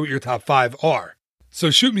love to know what your top 5 are.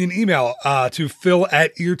 So shoot me an email to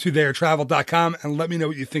phil@eartotheretravel.com and let me know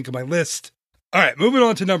what you think of my list. All right, moving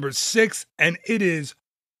on to number 6, and it is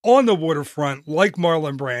on the waterfront, like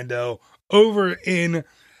Marlon Brando, over in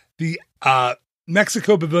the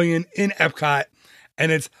Mexico Pavilion in Epcot,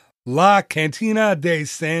 and it's La Cantina de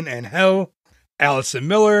San Angel. Allison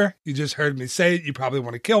Miller, you just heard me say it. You probably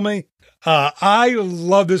want to kill me. I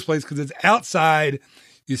love this place because it's outside.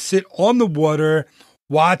 You sit on the water,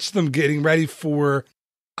 watch them getting ready for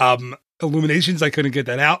illuminations. I couldn't get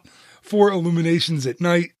that out. For illuminations at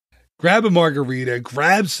night. Grab a margarita,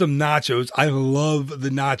 grab some nachos. I love the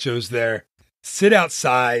nachos there. Sit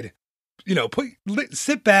outside,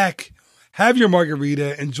 sit back, have your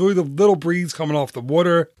margarita, enjoy the little breeze coming off the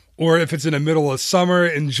water. Or if it's in the middle of summer,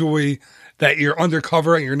 enjoy that you're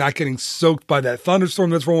undercover and you're not getting soaked by that thunderstorm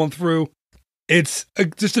that's rolling through. It's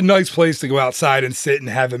just a nice place to go outside and sit and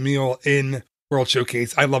have a meal in World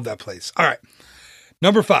Showcase. I love that place. All right.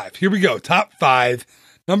 Number 5. Here we go. Top 5.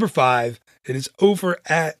 Number 5. It is over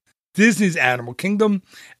at Disney's Animal Kingdom,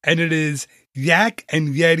 and it is Yak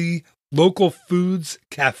and Yeti Local Foods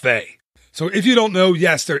Cafe. So if you don't know,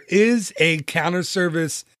 yes, there is a counter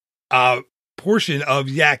service portion of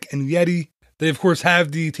Yak and Yeti. They, of course,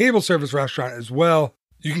 have the table service restaurant as well.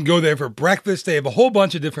 You can go there for breakfast. They have a whole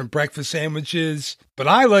bunch of different breakfast sandwiches, but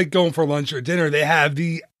I like going for lunch or dinner. They have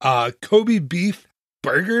the Kobe beef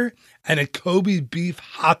burger and a Kobe beef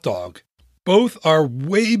hot dog. Both are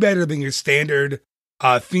way better than your standard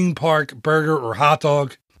theme park burger or hot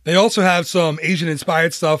dog. They also have some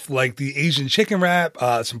Asian-inspired stuff like the Asian chicken wrap,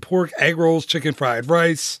 some pork egg rolls, chicken fried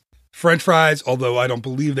rice, French fries, although I don't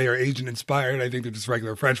believe they are Asian-inspired. I think they're just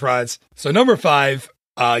regular French fries. So number 5,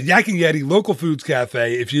 Yak and Yeti Local Foods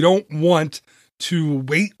Cafe. If you don't want to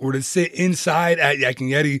wait or to sit inside at Yak and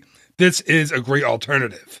Yeti, this is a great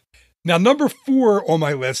alternative. Now, number 4 on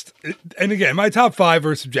my list, and again, my top 5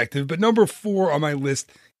 are subjective, but number 4 on my list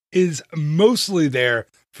is mostly there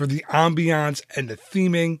for the ambiance and the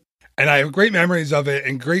theming. And I have great memories of it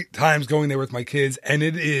and great times going there with my kids. And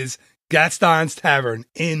it is Gaston's Tavern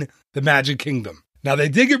in the Magic Kingdom. Now, they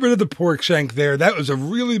did get rid of the pork shank there. That was a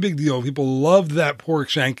really big deal. People loved that pork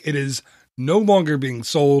shank. It is no longer being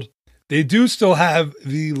sold. They do still have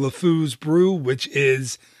the LeFou's Brew, which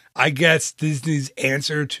is, I guess, Disney's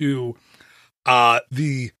answer to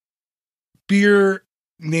the beer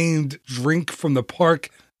named drink from the park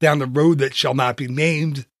down the road that shall not be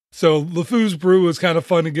named. So LeFou's Brew was kind of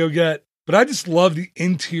fun to go get. But I just love the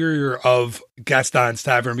interior of Gaston's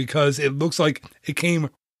Tavern because it looks like it came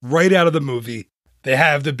right out of the movie. They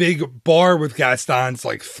have the big bar with Gaston's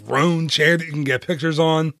throne chair that you can get pictures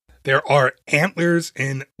on. There are antlers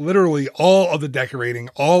in literally all of the decorating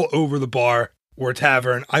all over the bar or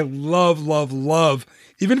tavern. I love, love, love.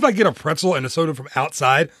 Even if I get a pretzel and a soda from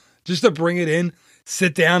outside, just to bring it in,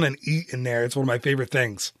 sit down and eat in there. It's one of my favorite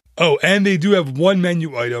things. Oh, and they do have one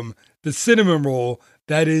menu item, the cinnamon roll,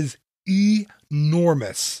 that is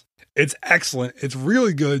enormous. It's excellent. It's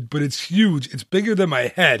really good, but it's huge. It's bigger than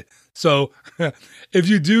my head. So if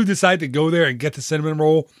you do decide to go there and get the cinnamon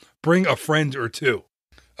roll, bring a friend or two.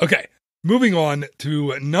 Okay, moving on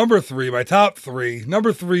to number 3, my top 3.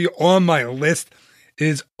 Number 3 on my list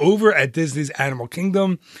is over at Disney's Animal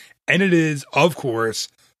Kingdom, and it is, of course,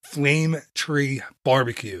 Flame Tree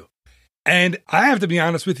Barbecue. And I have to be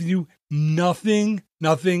honest with you, nothing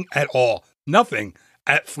at all, nothing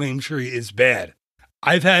at Flame Tree is bad.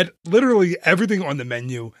 I've had literally everything on the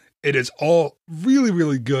menu. It is all really,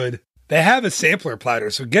 really good. They have a sampler platter,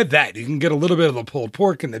 so get that. You can get a little bit of the pulled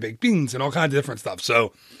pork and the baked beans and all kinds of different stuff.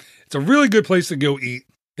 So it's a really good place to go eat.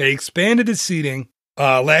 They expanded the seating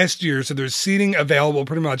last year, so there's seating available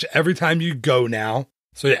pretty much every time you go now.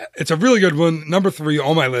 So yeah, it's a really good one. Number 3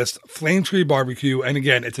 on my list, Flame Tree Barbecue. And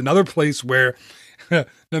again, it's another place where no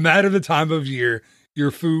matter the time of year,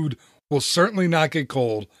 your food will certainly not get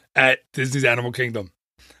cold at Disney's Animal Kingdom.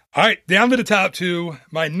 All right, down to the top 2.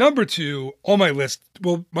 My number 2 on my list,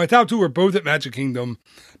 well, my top 2 are both at Magic Kingdom.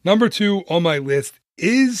 Number 2 on my list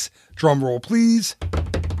is, drum roll please.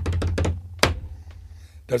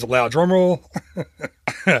 There's a loud drum roll.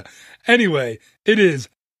 Anyway, it is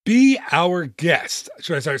Be Our Guest.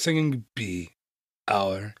 Should I start singing Be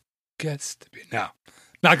Our Guest? No,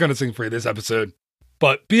 not going to sing for you this episode.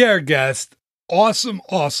 But Be Our Guest, awesome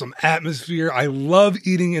atmosphere. I love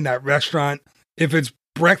eating in that restaurant. If it's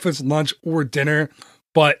breakfast, lunch, or dinner,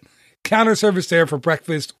 but counter service there for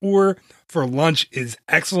breakfast or for lunch is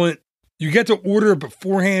excellent. You get to order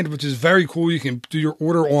beforehand, which is very cool. You can do your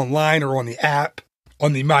order online or on the app,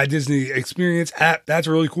 on the My Disney Experience app. That's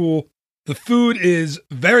really cool. The food is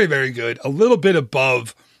very, very good. A little bit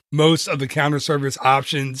above most of the counter service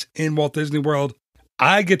options in Walt Disney World.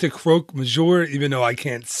 I get to croque monsieur, even though I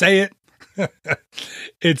can't say it.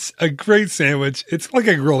 It's a great sandwich. It's like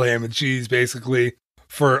a grilled ham and cheese, basically,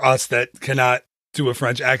 for us that cannot do a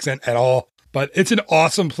French accent at all. But it's an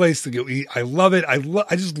awesome place to go eat. I love it. I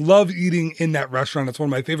just love eating in that restaurant. It's one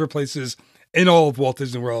of my favorite places in all of Walt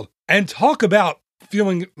Disney World. And talk about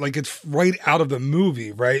feeling like it's right out of the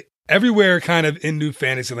movie, right? Everywhere kind of in New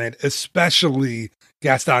Fantasyland, especially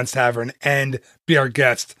Gaston's Tavern and Be Our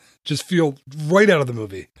Guest, just feel right out of the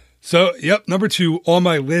movie. So, yep, number 2 on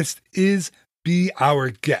my list is Be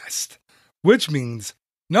Our Guest, which means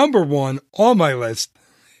number 1 on my list,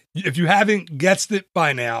 if you haven't guessed it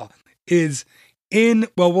by now, is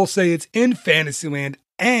we'll say it's in Fantasyland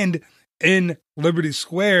and in Liberty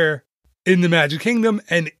Square in the Magic Kingdom,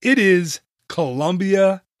 and it is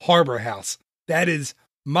Columbia Harbor House. That is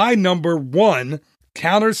my number 1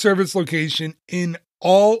 counter service location in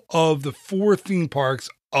all of the 4 theme parks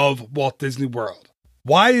of Walt Disney World.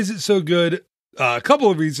 Why is it so good? A couple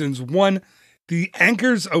of reasons. One, the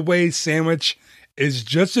Anchors Away sandwich is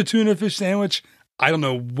just a tuna fish sandwich. I don't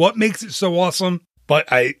know what makes it so awesome,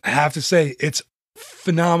 but I have to say it's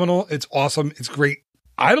phenomenal. It's awesome. It's great.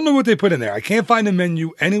 I don't know what they put in there. I can't find a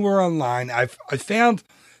menu anywhere online. I found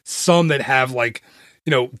some that have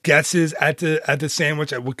guesses at the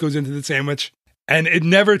sandwich, at what goes into the sandwich, and it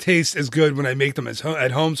never tastes as good when I make them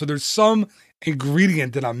at home. So there's some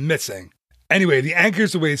ingredient that I'm missing. Anyway, the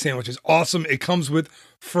Anchors Away sandwich is awesome. It comes with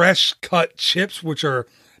fresh cut chips, which are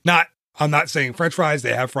I'm not saying French fries.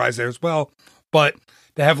 They have fries there as well, but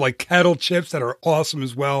they have kettle chips that are awesome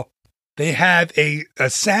as well. They have a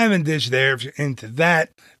salmon dish there if you're into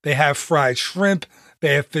that. They have fried shrimp.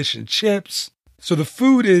 They have fish and chips. So the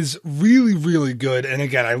food is really, really good. And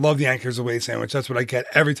again, I love the Anchors Away sandwich. That's what I get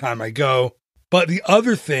every time I go. But the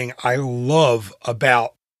other thing I love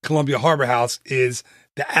about Columbia Harbor House is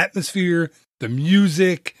the atmosphere, the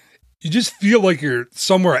music. You just feel like you're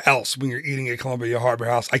somewhere else when you're eating at Columbia Harbor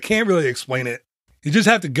House. I can't really explain it. You just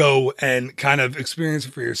have to go and kind of experience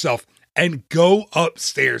it for yourself and go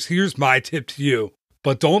upstairs. Here's my tip to you,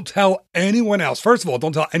 but don't tell anyone else. First of all,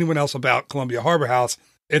 don't tell anyone else about Columbia Harbor House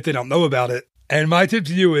if they don't know about it. And my tip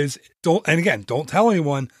to you is don't tell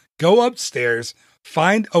anyone. Go upstairs,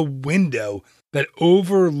 find a window that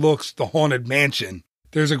overlooks the Haunted Mansion.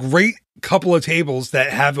 There's a great couple of tables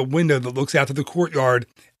that have a window that looks out to the courtyard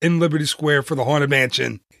in Liberty Square for the Haunted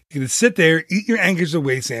Mansion. You can sit there, eat your Anchors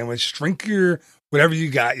Away sandwich, drink your whatever you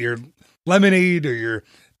got, your lemonade or your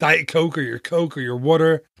Diet Coke or your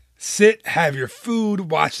water. Sit, have your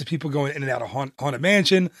food, watch the people going in and out of Haunted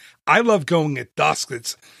Mansion. I love going at dusk. You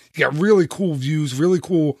got really cool views, really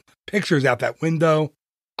cool pictures out that window.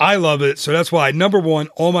 I love it. So that's why number 1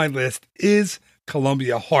 on my list is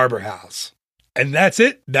Columbia Harbor House. And that's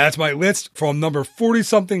it. That's my list from number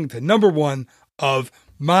 40-something to number 1 of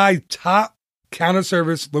my top counter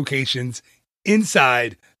service locations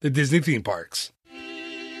inside the Disney theme parks.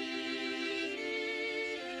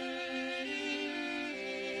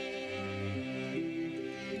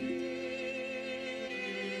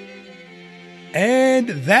 And And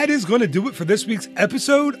that is going to do it for this week's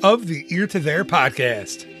episode of the Ear to There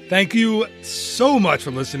podcast. Thank you so much for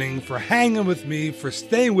listening, for hanging with me, for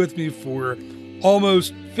staying with me for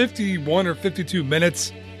almost 51 or 52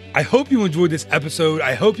 minutes. I hope you enjoyed this episode.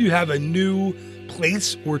 I hope you have a new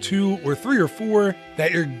place or two or three or four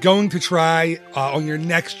that you're going to try on your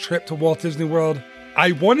next trip to Walt Disney World.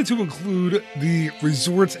 I wanted to include the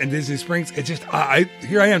resorts and Disney Springs. It just,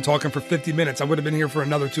 here I am talking for 50 minutes. I would have been here for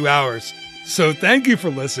another 2 hours. So thank you for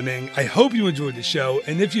listening. I hope you enjoyed the show.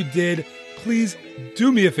 And if you did, please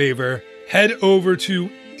do me a favor. Head over to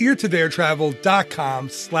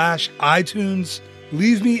eartotheretravel.com/iTunes.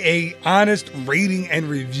 Leave me a honest rating and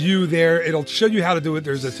review there. It'll show you how to do it.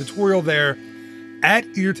 There's a tutorial there at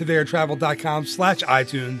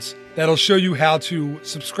eartotheretravel.com/iTunes. That'll show you how to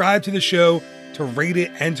subscribe to the show, to rate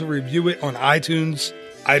it, and to review it on iTunes.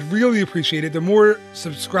 I'd really appreciate it. The more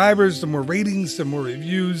subscribers, the more ratings, the more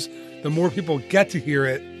reviews, the more people get to hear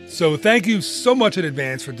it. So thank you so much in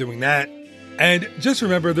advance for doing that. And just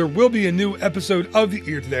remember, there will be a new episode of the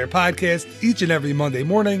Ear to There podcast each and every Monday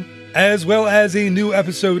morning, as well as a new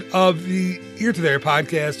episode of the Ear to There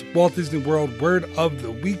podcast, Walt Disney World Word of the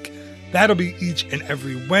Week. That'll be each and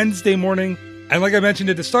every Wednesday morning. And like I mentioned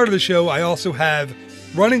at the start of the show, I also have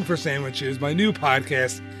Running for Sandwiches, my new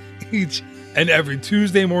podcast, each and every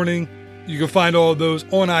Tuesday morning. You can find all of those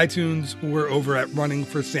on iTunes or over at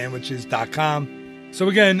runningforsandwiches.com. So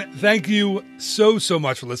again, thank you so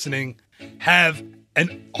much for listening. Have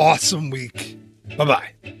an awesome week.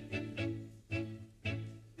 Bye-bye.